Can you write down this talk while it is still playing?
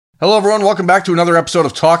Hello, everyone. Welcome back to another episode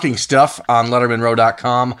of Talking Stuff on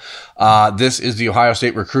LettermanRow.com. This is the Ohio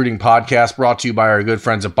State Recruiting Podcast brought to you by our good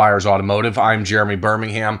friends at Byers Automotive. I'm Jeremy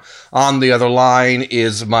Birmingham. On the other line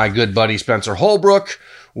is my good buddy Spencer Holbrook.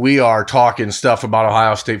 We are talking stuff about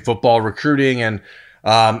Ohio State football recruiting, and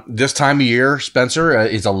this time of year, Spencer,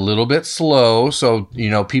 is a little bit slow. So,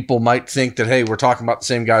 people might think that, hey, we're talking about the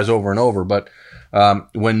same guys over and over, but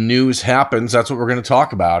when news happens, that's what we're going to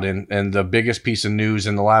talk about. And the biggest piece of news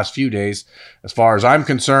in the last few days, as far as I'm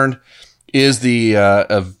concerned, is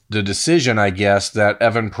the decision, I guess, that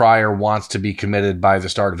Evan Pryor wants to be committed by the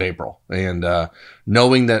start of April. And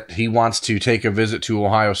knowing that he wants to take a visit to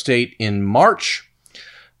Ohio State in March,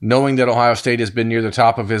 knowing that Ohio State has been near the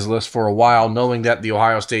top of his list for a while, knowing that the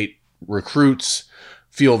Ohio State recruits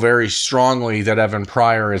feel very strongly that Evan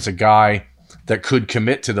Pryor is a guy that could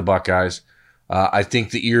commit to the Buckeyes, I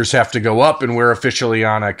think the ears have to go up, and we're officially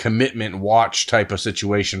on a commitment watch type of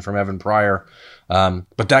situation from Evan Pryor.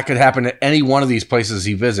 But that could happen at any one of these places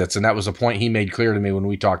he visits, and that was a point he made clear to me when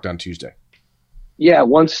we talked on Tuesday. Yeah,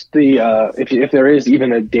 once if there is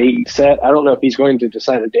even a date set, I don't know if he's going to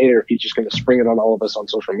decide a date or if he's just going to spring it on all of us on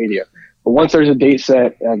social media. But once there's a date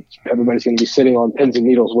set, everybody's going to be sitting on pins and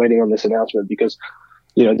needles waiting on this announcement because,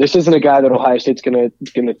 this isn't a guy that Ohio State's going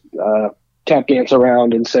to tap dance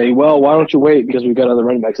around and say, well, why don't you wait because we've got other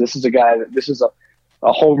running backs. This is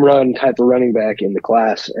a home run type of running back in the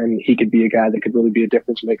class, and he could be a guy that could really be a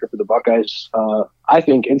difference maker for the Buckeyes. I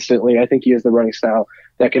think instantly. I think he has the running style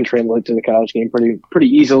that can translate to the college game pretty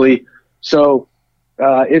easily. So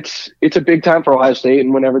it's a big time for Ohio State,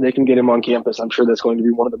 and whenever they can get him on campus, I'm sure that's going to be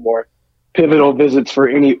one of the more pivotal visits for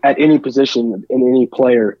any position in any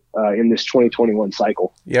player in this 2021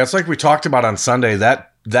 cycle. Yeah, it's like we talked about on Sunday.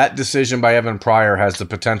 That decision by Evan Pryor has the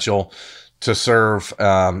potential to serve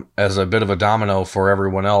as a bit of a domino for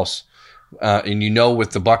everyone else. And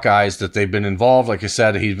with the Buckeyes that they've been involved. Like I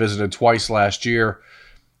said, he visited twice last year.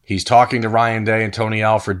 He's talking to Ryan Day and Tony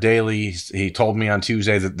Alfred daily. He told me on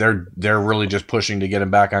Tuesday that they're really just pushing to get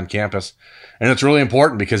him back on campus. And it's really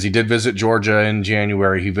important because he did visit Georgia in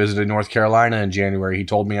January. He visited North Carolina in January. He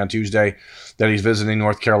told me on Tuesday that he's visiting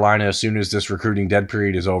North Carolina as soon as this recruiting dead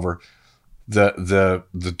period is over. The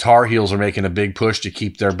Tar Heels are making a big push to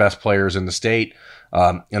keep their best players in the state.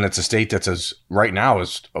 And it's a state that's right now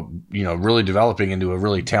is really developing into a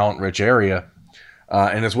really talent-rich area.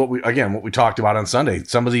 And it's what we talked about on Sunday.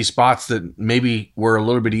 Some of these spots that maybe were a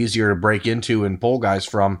little bit easier to break into and pull guys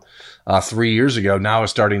from 3 years ago now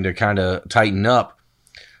is starting to kind of tighten up.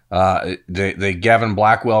 The Gavin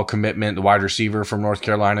Blackwell commitment, the wide receiver from North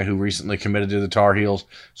Carolina who recently committed to the Tar Heels,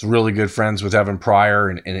 is really good friends with Evan Pryor,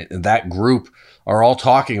 and that group are all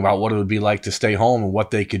talking about what it would be like to stay home and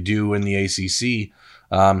what they could do in the ACC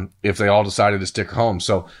if they all decided to stick home.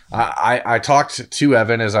 So I talked to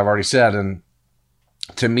Evan, as I've already said, and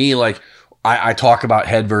to me, I talk about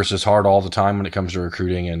head versus heart all the time when it comes to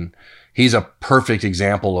recruiting, and he's a perfect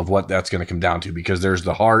example of what that's going to come down to, because there's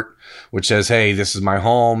the heart, which says, hey, this is my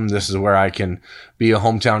home. This is where I can be a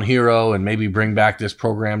hometown hero and maybe bring back this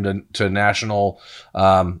program to national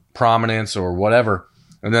prominence or whatever.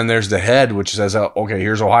 And then there's the head, which says, okay,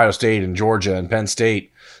 here's Ohio State and Georgia and Penn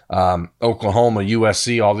State, Oklahoma,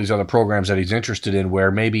 USC, all these other programs that he's interested in,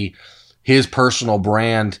 where maybe his personal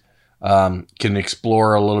brand can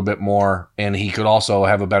explore a little bit more, and he could also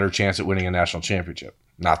have a better chance at winning a national championship.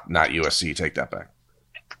 Not USC. Take that back.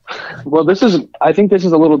 Well, I think this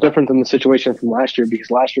is a little different than the situation from last year,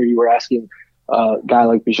 because last year you were asking a guy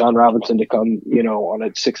like Bijan Robinson to come, on a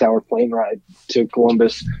 6-hour plane ride to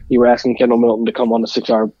Columbus. You were asking Kendall Milton to come on a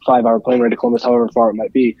 5-hour plane ride to Columbus, however far it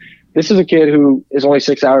might be. This is a kid who is only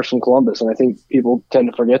 6 hours from Columbus, and I think people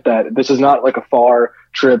tend to forget that. This is not like a far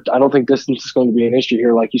trip. I don't think distance is going to be an issue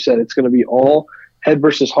here. Like you said, it's going to be all head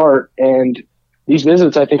versus heart, and these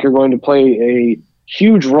visits, I think, are going to play a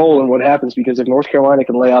huge role in what happens, because if North Carolina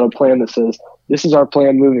can lay out a plan that says, this is our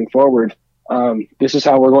plan moving forward, this is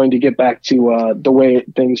how we're going to get back to the way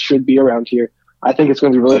things should be around here, I think it's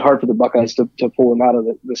going to be really hard for the Buckeyes to pull them out of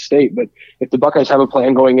the state. But if the Buckeyes have a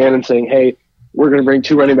plan going in and saying, hey, we're going to bring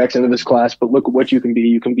 2 running backs into this class, but look at what you can be.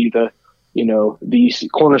 You can be the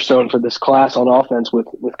cornerstone for this class on offense with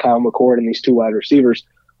Kyle McCord and these 2 wide receivers.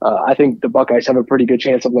 I think the Buckeyes have a pretty good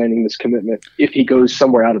chance of landing this commitment if he goes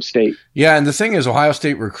somewhere out of state. Yeah, and the thing is, Ohio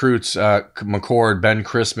State recruits McCord, Ben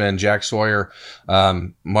Chrisman, Jack Sawyer,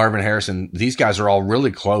 Marvin Harrison. These guys are all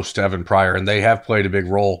really close to Evan Pryor, and they have played a big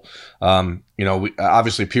role.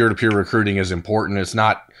 Obviously, peer-to-peer recruiting is important. It's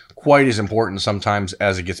not quite as important sometimes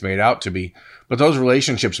as it gets made out to be. But those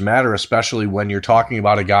relationships matter, especially when you're talking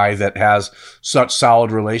about a guy that has such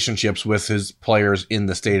solid relationships with his players in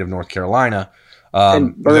the state of North Carolina.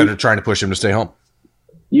 that are trying to push him to stay home.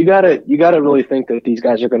 You gotta really think that these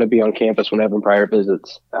guys are going to be on campus when Evan Pryor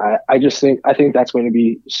visits. I think that's going to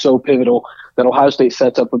be so pivotal that Ohio State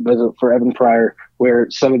sets up a visit for Evan Pryor where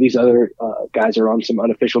some of these other guys are on some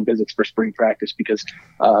unofficial visits for spring practice, because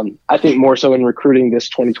I think more so in recruiting this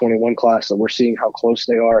 2021 class that we're seeing how close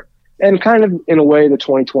they are. And kind of in a way, the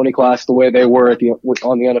 2020 class, the way they were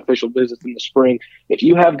on the unofficial visits in the spring, if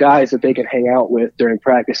you have guys that they can hang out with during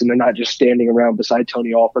practice and they're not just standing around beside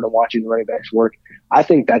Tony Alford and watching the running backs work, I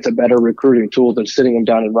think that's a better recruiting tool than sitting them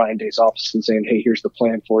down in Ryan Day's office and saying, hey, here's the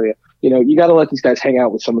plan for you. You got to let these guys hang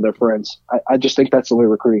out with some of their friends. I just think that's the way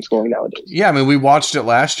recruiting's going nowadays. Yeah, I mean, we watched it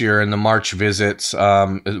last year in the March visits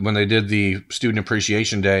when they did the Student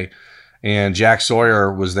Appreciation Day, and Jack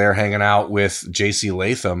Sawyer was there hanging out with J.C.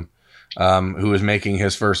 Latham, who was making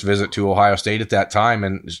his first visit to Ohio State at that time.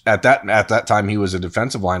 And at that time, he was a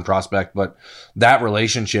defensive line prospect, but that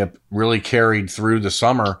relationship really carried through the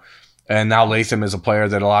summer. And now Latham is a player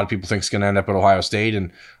that a lot of people think is going to end up at Ohio State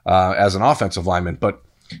and as an offensive lineman. But,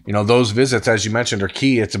 those visits, as you mentioned, are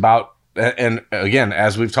key. It's about, and again,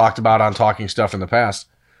 as we've talked about on Talking Stuff in the past,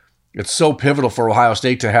 it's so pivotal for Ohio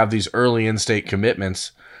State to have these early in-state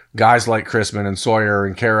commitments. Guys like Chrisman and Sawyer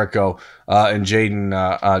and Carrico and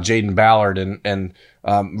Jaden Ballard and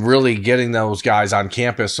really getting those guys on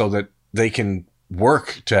campus so that they can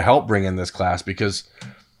work to help bring in this class, because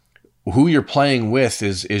who you're playing with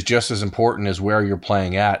is just as important as where you're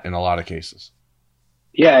playing at in a lot of cases.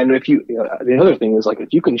 Yeah, and if the other thing is, like,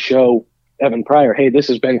 if you can show Evan Pryor, hey, this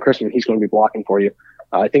is Ben Chrisman, he's going to be blocking for you.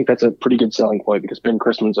 I think that's a pretty good selling point, because Ben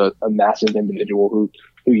Chrisman's a massive individual who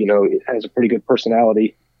has a pretty good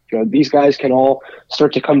personality. These guys can all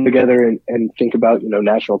start to come together and think about,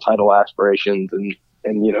 national title aspirations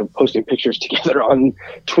and posting pictures together on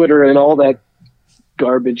Twitter and all that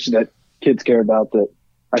garbage that kids care about. That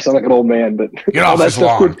I sound like an old man, but get off his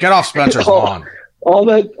lawn. Get off Spencer's lawn. All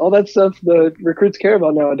that stuff the recruits care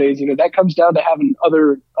about nowadays, that comes down to having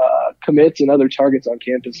other commits and other targets on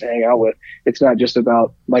campus to hang out with. It's not just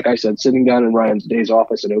about, like I said, sitting down in Ryan Day's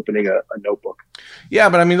office and opening a notebook. Yeah,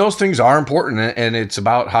 but I mean, those things are important, and it's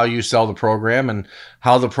about how you sell the program and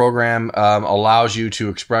how the program allows you to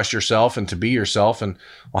express yourself and to be yourself. And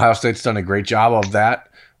Ohio State's done a great job of that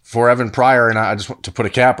for Evan Pryor. And I just want to put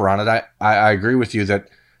a capper on it. I agree with you that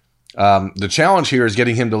the challenge here is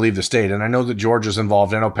getting him to leave the state. And I know that Georgia's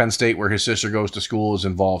involved. I know Penn State, where his sister goes to school, is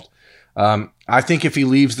involved. I think if he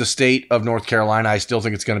leaves the state of North Carolina, I still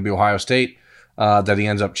think it's going to be Ohio State that he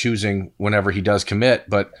ends up choosing whenever he does commit.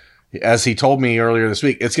 But as he told me earlier this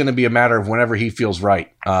week, it's going to be a matter of whenever he feels right.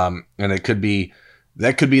 And it could be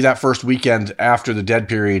that first weekend after the dead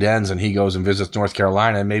period ends and he goes and visits North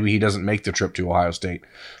Carolina, and maybe he doesn't make the trip to Ohio State.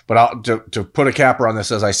 But to put a capper on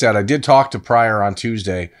this, as I said, I did talk to Pryor on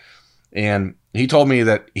Tuesday, and he told me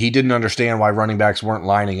that he didn't understand why running backs weren't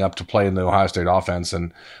lining up to play in the Ohio State offense,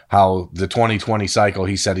 and how the 2020 cycle,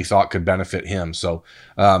 he said he thought, could benefit him. So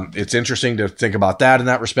it's interesting to think about that in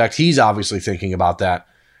that respect. He's obviously thinking about that.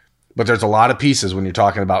 But there's a lot of pieces when you're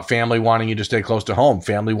talking about family wanting you to stay close to home,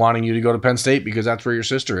 family wanting you to go to Penn State because that's where your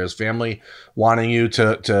sister is, family wanting you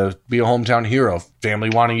to be a hometown hero, family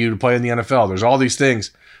wanting you to play in the NFL. There's all these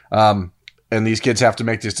things. And these kids have to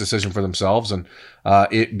make this decision for themselves. And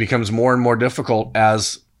it becomes more and more difficult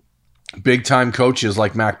as big-time coaches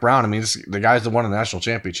like Mack Brown. I mean, the guy's that won a national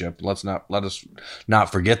championship. Let us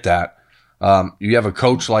not forget that. You have a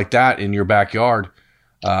coach like that in your backyard.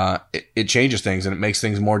 It changes things, and it makes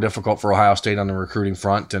things more difficult for Ohio State on the recruiting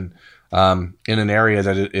front, and in an area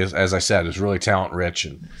that is, as I said, is really talent rich.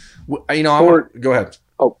 And go ahead.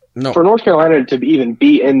 Oh, no. For North Carolina to even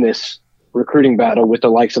be in this recruiting battle with the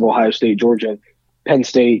likes of Ohio State, Georgia, Penn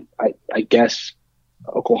State, I guess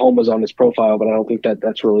Oklahoma's on this profile, but I don't think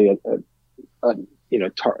that's really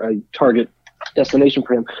a target destination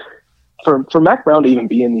for him. For Mack Brown to even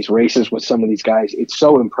be in these races with some of these guys, it's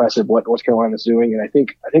so impressive what North Carolina's doing, and I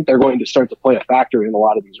think they're going to start to play a factor in a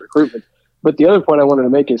lot of these recruitments. But the other point I wanted to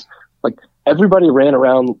make is, like, everybody ran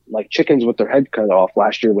around like chickens with their head cut off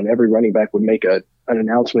last year when every running back would make an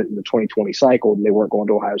announcement in the 2020 cycle and they weren't going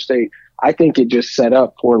to Ohio State. I think it just set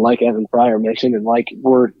up for, like Evan Pryor mentioned, and like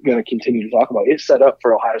we're going to continue to talk about, it set up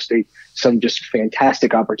for Ohio State some just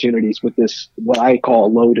fantastic opportunities with this, what I call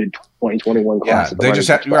a loaded 2021 class. Yeah,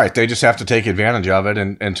 they just have to take advantage of it.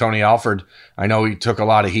 And Tony Alford, I know he took a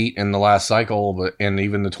lot of heat in the last cycle, and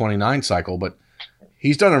even the 29 cycle, but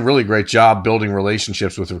he's done a really great job building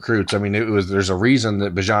relationships with recruits. I mean, there's a reason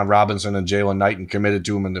that Bijan Robinson and Jalen Knighton committed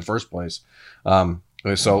to him in the first place.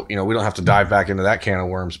 So, we don't have to dive back into that can of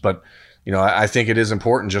worms, but, I think it is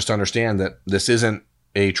important just to understand that this isn't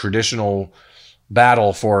a traditional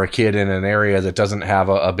battle for a kid in an area that doesn't have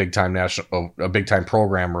a big time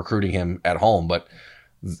program recruiting him at home. But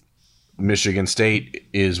Michigan State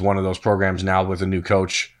is one of those programs now with a new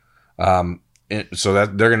coach. So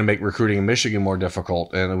that they're going to make recruiting in Michigan more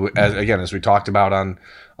difficult. And as we talked about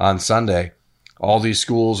on Sunday, all these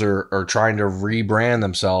schools are trying to rebrand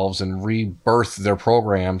themselves and rebirth their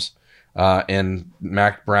programs. And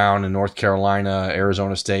Mac Brown in North Carolina,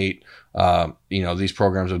 Arizona State, these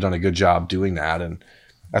programs have done a good job doing that. And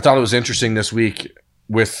I thought it was interesting this week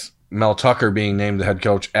with Mel Tucker being named the head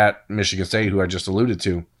coach at Michigan State, who I just alluded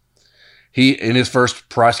to. He, in his first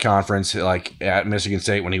press conference, like at Michigan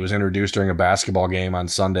State, when he was introduced during a basketball game on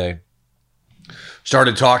Sunday,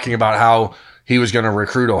 started talking about how he was going to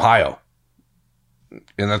recruit Ohio.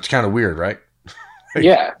 And that's kind of weird, right?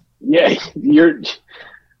 Yeah.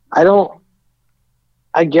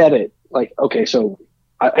 I get it. Like, okay, so,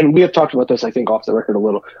 and we have talked about this, I think, off the record a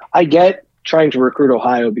little. I get trying to recruit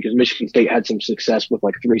Ohio because Michigan State had some success with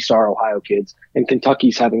like 3-star Ohio kids, and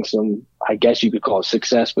Kentucky's having some, I guess you could call it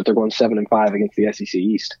success, but they're going 7-5 against the SEC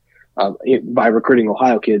East by recruiting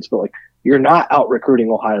Ohio kids. But like, you're not out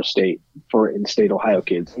recruiting Ohio State for in-state Ohio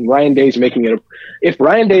kids. And Ryan Day's making it if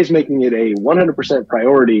Ryan Day's making it a 100%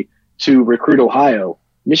 priority to recruit Ohio,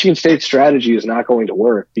 Michigan State's strategy is not going to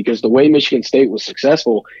work, because the way Michigan State was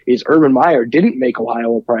successful is Urban Meyer didn't make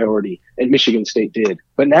Ohio a priority and Michigan State did.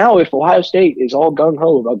 But now if Ohio State is all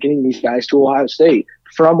gung-ho about getting these guys to Ohio State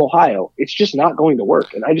from Ohio, it's just not going to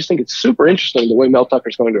work. And I just think it's super interesting the way Mel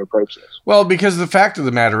Tucker's going to approach this. Well, because the fact of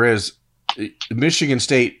the matter is, Michigan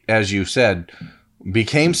State, as you said,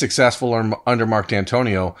 became successful under Mark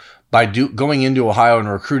D'Antonio by going into Ohio and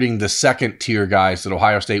recruiting the second-tier guys that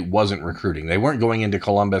Ohio State wasn't recruiting. They weren't going into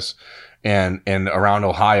Columbus and around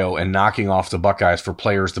Ohio and knocking off the Buckeyes for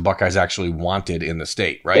players the Buckeyes actually wanted in the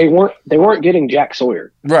state, right? They weren't getting Jack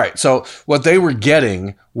Sawyer. Right. So what they were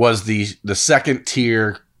getting was the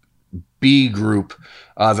second-tier B group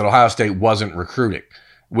that Ohio State wasn't recruiting,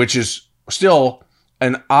 which is still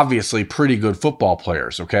and obviously pretty good football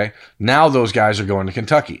players, okay? Now those guys are going to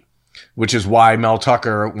Kentucky, which is why Mel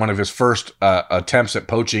Tucker, one of his first attempts at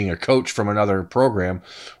poaching a coach from another program,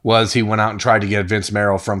 was he went out and tried to get Vince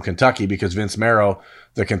Marrow from Kentucky, because Vince Marrow,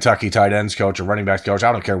 the Kentucky tight ends coach or running backs coach,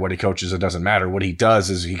 I don't care what he coaches, it doesn't matter. What he does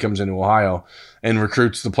is he comes into Ohio and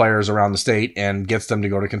recruits the players around the state and gets them to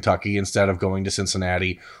go to Kentucky instead of going to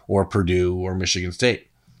Cincinnati or Purdue or Michigan State.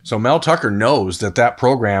 So Mel Tucker knows that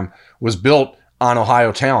program was built on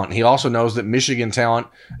Ohio talent. He also knows that Michigan talent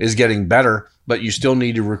is getting better, but you still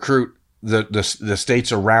need to recruit the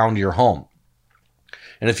states around your home.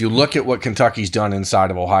 And if you look at what Kentucky's done inside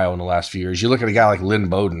of Ohio in the last few years, you look at a guy like Lynn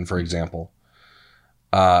Bowden, for example.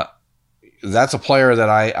 That's a player that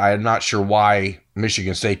I'm not sure why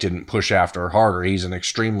Michigan State didn't push after harder. He's an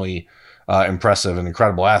extremely impressive and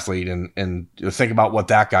incredible athlete, and think about what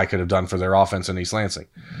that guy could have done for their offense in East Lansing.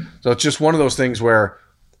 So it's just one of those things where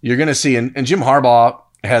you're going to see, and Jim Harbaugh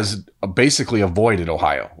has basically avoided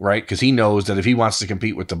Ohio, right? Because he knows that if he wants to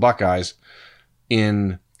compete with the Buckeyes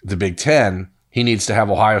in the Big Ten, he needs to have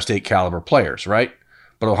Ohio State caliber players, right?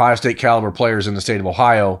 But Ohio State caliber players in the state of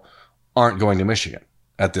Ohio aren't going to Michigan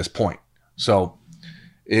at this point. So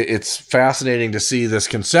it's fascinating to see this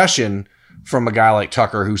concession from a guy like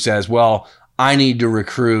Tucker, who says, well, I need to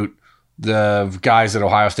recruit the guys that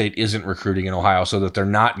Ohio State isn't recruiting in Ohio so that they're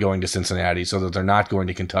not going to Cincinnati, so that they're not going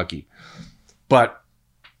to Kentucky. But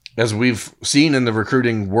as we've seen in the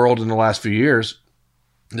recruiting world in the last few years,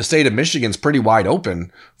 the state of Michigan's pretty wide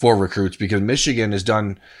open for recruits, because Michigan has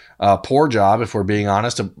done a poor job, if we're being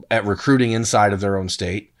honest, at recruiting inside of their own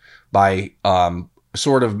state by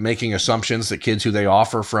sort of making assumptions that kids who they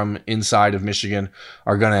offer from inside of Michigan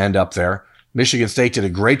are going to end up there. Michigan State did a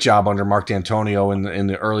great job under Mark D'Antonio in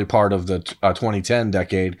the early part of the 2010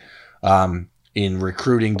 decade in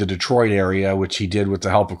recruiting the Detroit area, which he did with the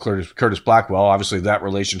help of Curtis Blackwell. Obviously, that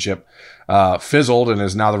relationship fizzled and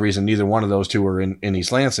is now the reason neither one of those two are in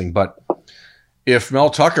East Lansing. But if Mel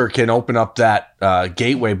Tucker can open up that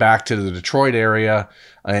gateway back to the Detroit area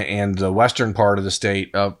and the western part of the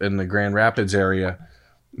state up in the Grand Rapids area,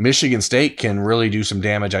 Michigan State can really do some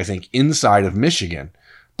damage, I think, inside of Michigan.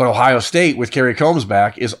 But Ohio State, with Kerry Combs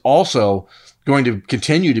back, is also going to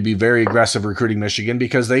continue to be very aggressive recruiting Michigan,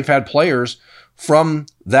 because they've had players from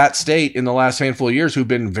that state in the last handful of years who've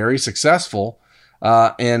been very successful.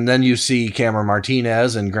 And then you see Cameron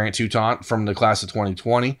Martinez and Grant Toutant from the class of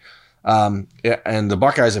 2020. And the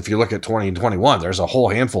Buckeyes, if you look at 20 and 21, there's a whole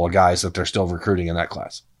handful of guys that they're still recruiting in that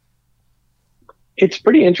class. It's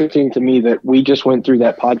pretty interesting to me that we just went through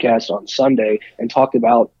that podcast on Sunday and talked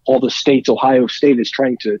about all the states Ohio State is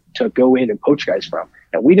trying to go in and poach guys from.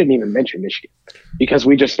 And we didn't even mention Michigan because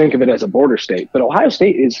we just think of it as a border state. But Ohio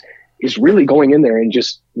State is really going in there and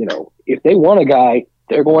just, if they want a guy,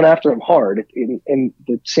 they're going after him hard. And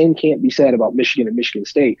the same can't be said about Michigan and Michigan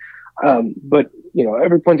State. But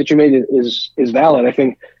every point that you made is valid. I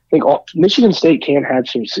think Michigan State can have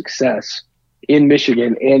some success in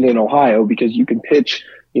Michigan and in Ohio because you can pitch,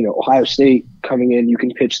 Ohio State coming in, you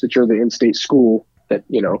can pitch that you're the in-state school that,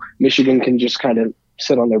 Michigan can just kind of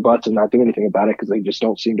sit on their butts and not do anything about it because they just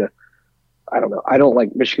don't seem to. I don't know. I don't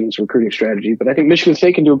like Michigan's recruiting strategy, but I think Michigan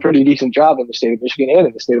State can do a pretty decent job in the state of Michigan and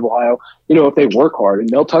in the state of Ohio, if they work hard. And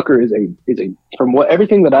Mel Tucker is a from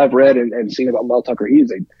everything that I've read and seen about Mel Tucker, he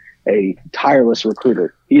is a tireless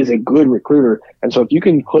recruiter. He is a good recruiter. And so if you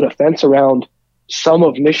can put a fence around some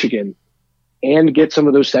of Michigan and get some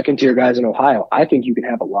of those second-tier guys in Ohio, I think you can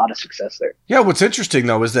have a lot of success there. Yeah, what's interesting,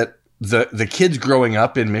 though, is that the kids growing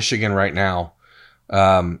up in Michigan right now,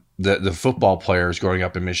 the football players growing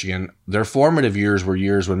up in Michigan, their formative years were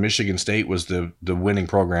years when Michigan State was the winning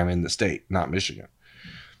program in the state, not Michigan.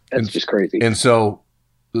 That's just crazy. And so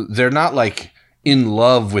they're not like in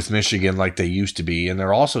love with Michigan like they used to be. And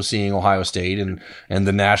they're also seeing Ohio State and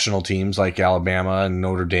the national teams like Alabama and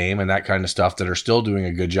Notre Dame and that kind of stuff that are still doing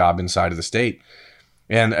a good job inside of the state.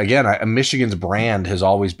 And again, Michigan's brand has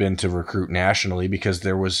always been to recruit nationally because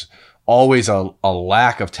there was always a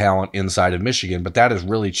lack of talent inside of Michigan, but that has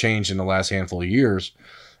really changed in the last handful of years.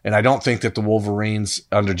 And I don't think that the Wolverines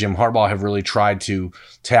under Jim Harbaugh have really tried to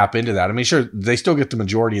tap into that. I mean, sure, they still get the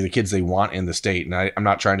majority of the kids they want in the state, and I'm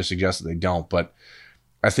not trying to suggest that they don't, but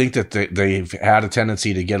I think that they've had a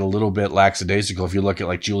tendency to get a little bit lackadaisical. If you look at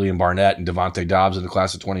like Julian Barnett and Devontae Dobbs in the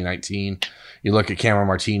class of 2019, you look at Cameron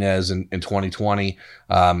Martinez in 2020,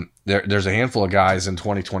 there's a handful of guys in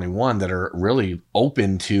 2021 that are really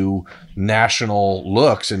open to national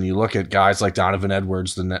looks. And you look at guys like Donovan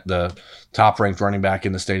Edwards, the top-ranked running back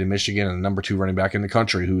in the state of Michigan and the number 2 running back in the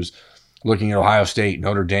country, who's looking at Ohio State,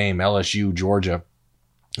 Notre Dame, LSU, Georgia.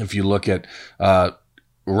 If you look at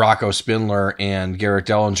Rocco Spindler and Garrett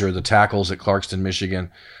Dellinger, the tackles at Clarkston,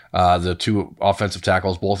 Michigan, the 2 offensive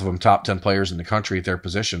tackles, both of them top 10 players in the country at their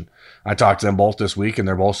position. I talked to them both this week, and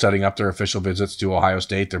they're both setting up their official visits to Ohio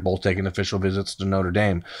State. They're both taking official visits to Notre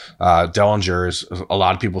Dame. Dellinger is, a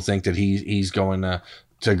lot of people think that he's going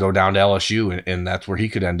to go down to LSU, and that's where he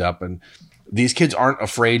could end up. And these kids aren't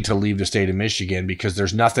afraid to leave the state of Michigan because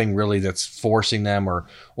there's nothing really that's forcing them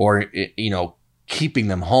or keeping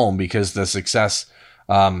them home, because the success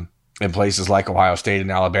in places like Ohio State and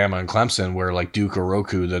Alabama and Clemson, where like Duke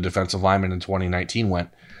Oroku, the defensive lineman in 2019, went.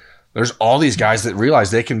 There's all these guys that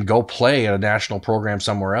realize they can go play at a national program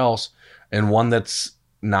somewhere else, and one that's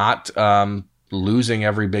not losing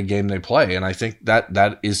every big game they play. And I think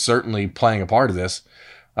that is certainly playing a part of this.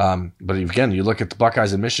 But again, you look at the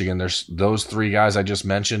Buckeyes in Michigan, there's those 3 guys I just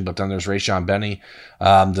mentioned, but then there's Rayshawn Benny,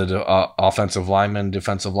 the offensive lineman,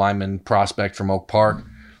 defensive lineman prospect from Oak Park.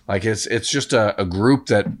 Like it's just a group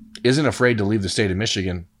that isn't afraid to leave the state of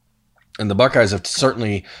Michigan. And the Buckeyes have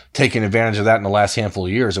certainly taken advantage of that in the last handful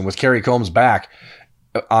of years. And with Kerry Combs back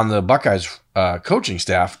on the Buckeyes coaching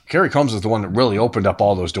staff, Kerry Combs is the one that really opened up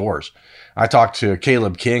all those doors. I talked to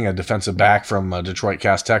Caleb King, a defensive back from Detroit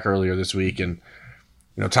Cass Tech earlier this week, and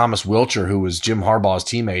Thomas Wilcher, who was Jim Harbaugh's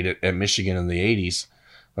teammate at Michigan in the 80s.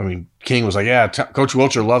 I mean, King was like, yeah, Coach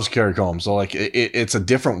Wilcher loves Kerry Combs. So like it's a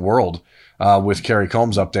different world with Kerry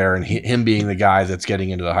Combs up there and him being the guy that's getting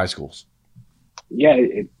into the high schools. Yeah,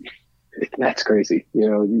 that's crazy.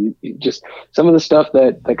 You just some of the stuff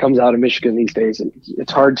that comes out of Michigan these days,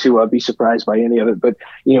 it's hard to be surprised by any of it. But,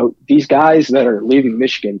 these guys that are leaving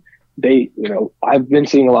Michigan, I've been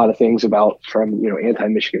seeing a lot of things from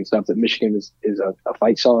anti-Michigan stuff, that Michigan is a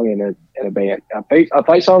fight song and a band, a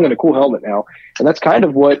fight song and a cool helmet now. And that's kind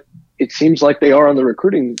of what it seems like they are on the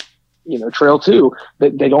recruiting, trail too,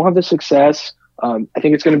 that they don't have the success. I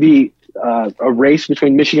think it's going to be a race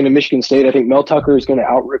between Michigan and Michigan State. I think Mel Tucker is going to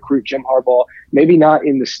out-recruit Jim Harbaugh, maybe not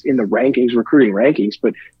in the recruiting rankings,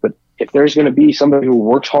 but if there's going to be somebody who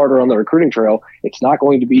works harder on the recruiting trail, it's not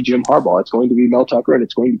going to be Jim Harbaugh. It's going to be Mel Tucker, and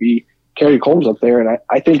it's going to be Kerry Combs up there. And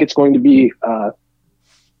I think it's going to be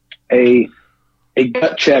a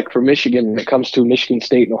gut check for Michigan when it comes to Michigan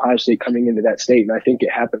State and Ohio State coming into that state. And I think it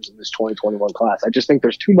happens in this 2021 class. I just think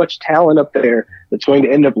there's too much talent up there that's going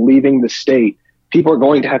to end up leaving the state. People are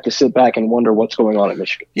going to have to sit back and wonder what's going on at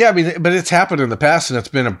Michigan. Yeah, I mean, but it's happened in the past, and it's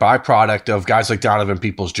been a byproduct of guys like Donovan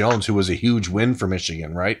Peoples-Jones, who was a huge win for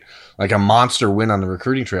Michigan, right? Like a monster win on the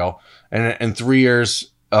recruiting trail. And 3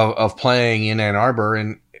 years of playing in Ann Arbor,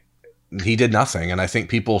 and he did nothing. And I think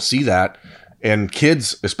people see that, and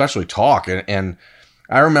kids especially talk. And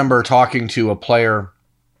I remember talking to a player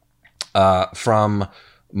from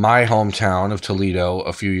my hometown of Toledo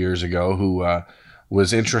a few years ago who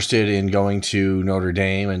was interested in going to Notre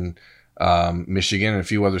Dame and Michigan and a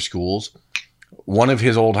few other schools. One of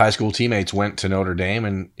his old high school teammates went to Notre Dame,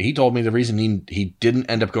 and he told me the reason he didn't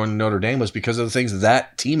end up going to Notre Dame was because of the things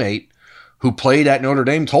that teammate who played at Notre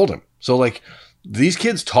Dame told him. So, like, these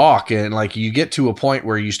kids talk, and, like, you get to a point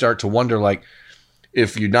where you start to wonder, like,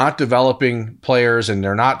 if you're not developing players and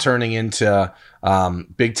they're not turning into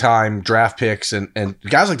big-time draft picks and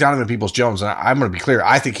guys like Donovan Peoples-Jones, and I'm going to be clear,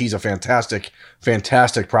 I think he's a fantastic,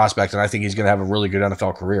 fantastic prospect, and I think he's going to have a really good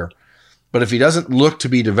NFL career. But if he doesn't look to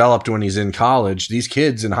be developed when he's in college, these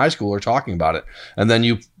kids in high school are talking about it. And then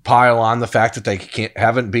you pile on the fact that they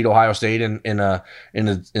haven't beat Ohio State in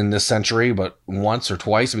this century, but once or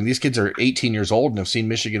twice. I mean, these kids are 18 years old and have seen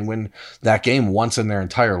Michigan win that game once in their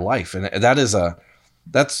entire life. And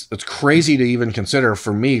it's crazy to even consider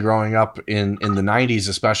for me growing up in the 90s,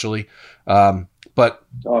 especially. But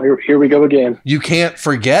here we go again. You can't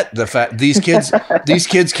forget the fact these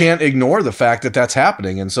kids can't ignore the fact that that's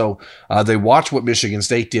happening, and so they watch what Michigan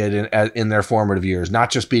State did in their formative years,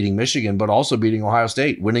 not just beating Michigan, but also beating Ohio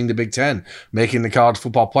State, winning the Big Ten, making the college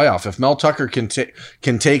football playoff. If Mel Tucker can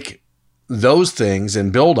take those things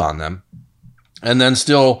and build on them, and then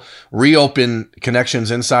still reopen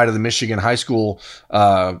connections inside of the Michigan high school,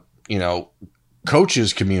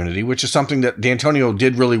 coaches community, which is something that D'Antonio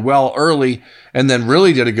did really well early and then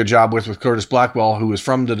really did a good job with Curtis Blackwell, who was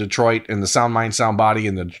from the Detroit and the Sound Mind, Sound Body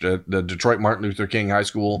and the Detroit Martin Luther King High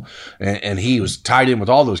School. And he was tied in with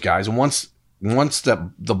all those guys. And once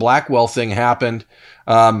the Blackwell thing happened,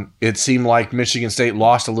 it seemed like Michigan State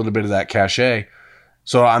lost a little bit of that cachet.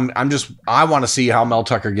 So I want to see how Mel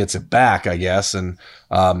Tucker gets it back, I guess. And,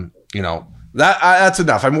 that's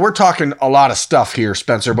enough. I mean, we're talking a lot of stuff here,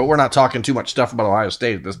 Spencer, but we're not talking too much stuff about Ohio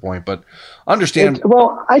State at this point. But understand.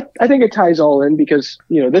 I think it ties all in because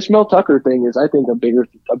this Mel Tucker thing is, I think,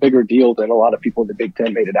 a bigger deal than a lot of people in the Big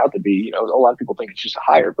Ten made it out to be. A lot of people think it's just a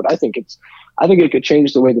hire, but I think it could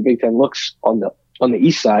change the way the Big Ten looks on the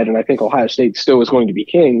East side, and I think Ohio State still is going to be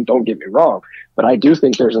king. Don't get me wrong, but I do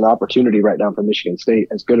think there's an opportunity right now for Michigan State,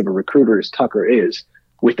 as good of a recruiter as Tucker is,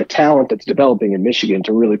 with the talent that's developing in Michigan,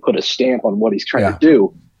 to really put a stamp on what he's trying to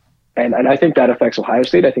do. And I think that affects Ohio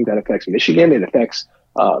State. I think that affects Michigan. It affects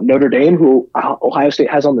Notre Dame, who Ohio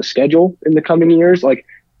State has on the schedule in the coming years.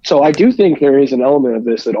 So I do think there is an element of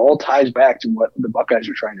this that all ties back to what the Buckeyes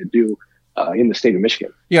are trying to do in the state of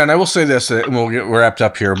Michigan. Yeah, and I will say this, and we'll get wrapped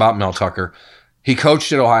up here about Mel Tucker. He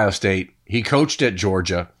coached at Ohio State. He coached at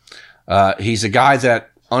Georgia. He's a guy that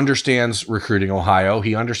understands recruiting Ohio.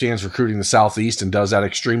 He understands recruiting the Southeast and does that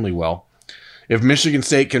extremely well. If Michigan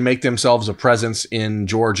State can make themselves a presence in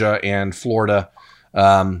Georgia and Florida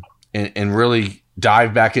and really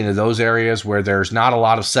dive back into those areas where there's not a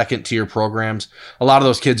lot of second-tier programs, a lot of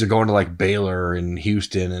those kids are going to like Baylor and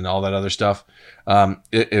Houston and all that other stuff.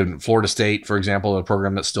 In Florida State, for example, a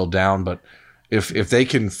program that's still down, but if they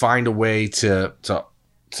can find a way to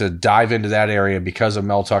dive into that area because of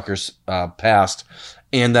Mel Tucker's past,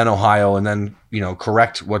 and then Ohio, and then,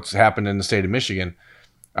 correct what's happened in the state of Michigan,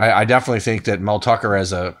 I definitely think that Mel Tucker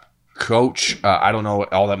as a coach, I don't know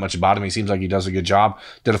all that much about him. He seems like he does a good job,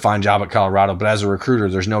 did a fine job at Colorado, but as a recruiter,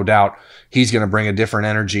 there's no doubt he's going to bring a different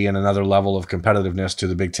energy and another level of competitiveness to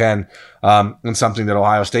the Big Ten, and something that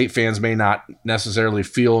Ohio State fans may not necessarily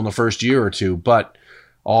feel in the first year or two, but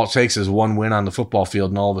all it takes is one win on the football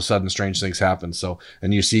field, and all of a sudden strange things happen. So,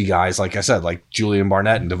 and you see guys, like I said, like Julian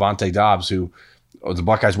Barnett and Devontae Dobbs, who the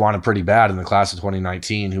Buckeyes wanted pretty bad in the class of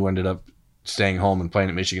 2019, who ended up staying home and playing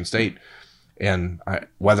at Michigan State. And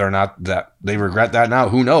whether or not that they regret that now,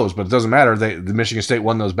 who knows? But it doesn't matter. The Michigan State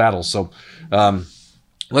won those battles. So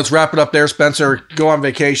let's wrap it up there, Spencer. Go on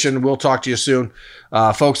vacation. We'll talk to you soon.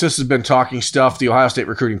 Folks, this has been Talking Stuff, the Ohio State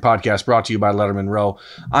Recruiting Podcast, brought to you by Letterman Row.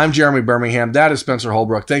 I'm Jeremy Birmingham. That is Spencer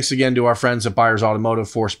Holbrook. Thanks again to our friends at Byers Automotive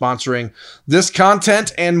for sponsoring this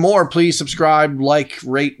content and more. Please subscribe, like,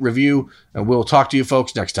 rate, review, and we'll talk to you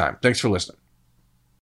folks next time. Thanks for listening.